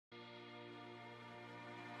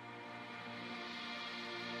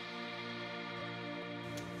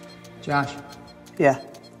Josh. Yeah.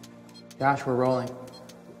 Josh, we're rolling.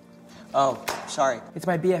 Oh, sorry. It's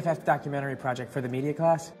my BFF documentary project for the media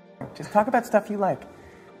class. Just talk about stuff you like.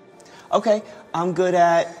 Okay, I'm good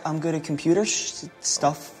at computer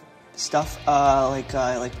stuff,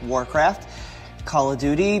 like Warcraft, Call of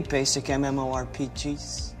Duty, basic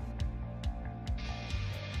MMORPGs.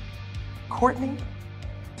 Courtney?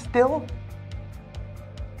 Still?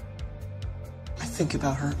 I think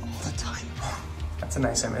about her all the time. That's a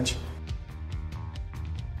nice image.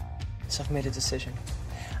 So I've made a decision.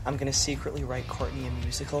 I'm gonna secretly write Courtney a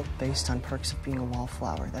musical based on Perks of Being a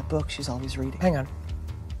Wallflower, that book she's always reading. Hang on.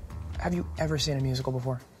 Have you ever seen a musical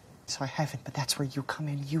before? So I haven't, but that's where you come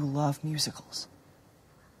in. You love musicals.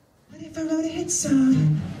 What if I wrote a hit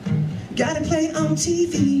song? Gotta play it on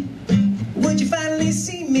TV. Would you finally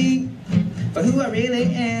see me for who I really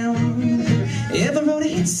am? If I wrote a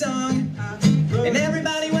hit song and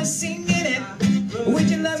everybody was singing it, would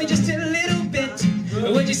you love me just a little bit?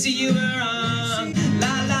 Or would you see you were wrong?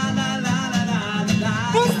 La la la la la la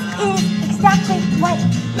la. This is exactly what you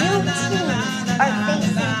teens are facing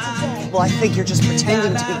today. Well, I think you're just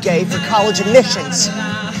pretending to be gay for college admissions.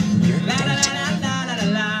 You're dating.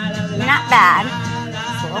 Not bad.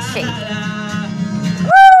 It's a little shady.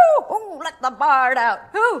 Woo! Ooh, let the bard out.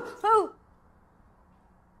 Ooh, ooh.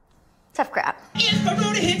 Tough crap. If I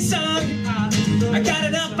wrote a hit song, I got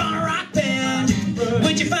it up on a rock band.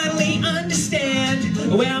 Would you finally understand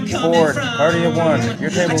where I'm coming Ford, from? party of one. Your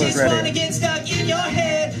table is I just ready. wanna get stuck in your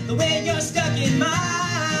head the way you're stuck in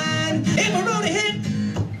mine. If I wrote a hit